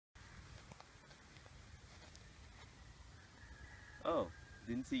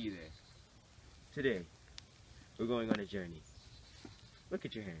Didn't see you there. Today, we're going on a journey. Look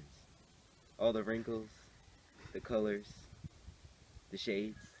at your hands. All the wrinkles, the colors, the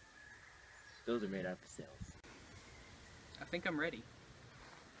shades. Those are made out of cells. I think I'm ready.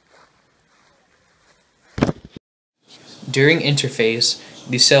 During interphase,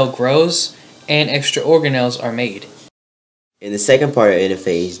 the cell grows and extra organelles are made. In the second part of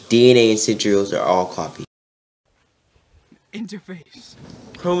interphase, DNA and centrioles are all copied. Interphase.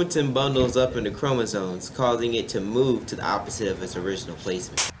 Chromatin bundles up into chromosomes, causing it to move to the opposite of its original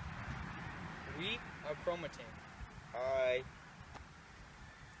placement. We are chromatin. Alright.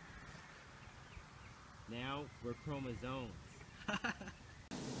 Now we're chromosomes.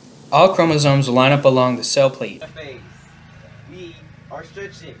 All chromosomes line up along the cell plate. Phase. We are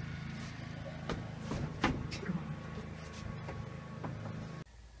stretching.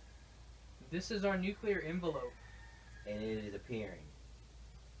 This is our nuclear envelope. And it is appearing.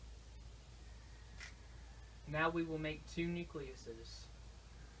 Now we will make two nucleuses.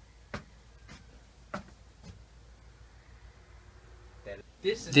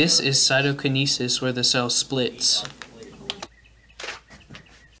 This is cytokinesis, where the cell splits.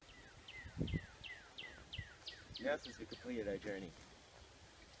 Now since we completed our journey,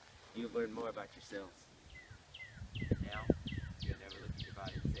 you've learned more about your cells. Now, you'll never look at your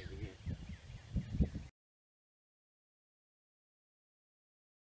body and say, we're here.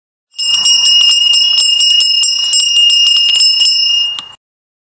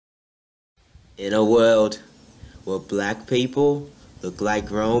 In a world where black people look like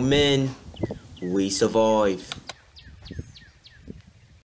grown men, we survive.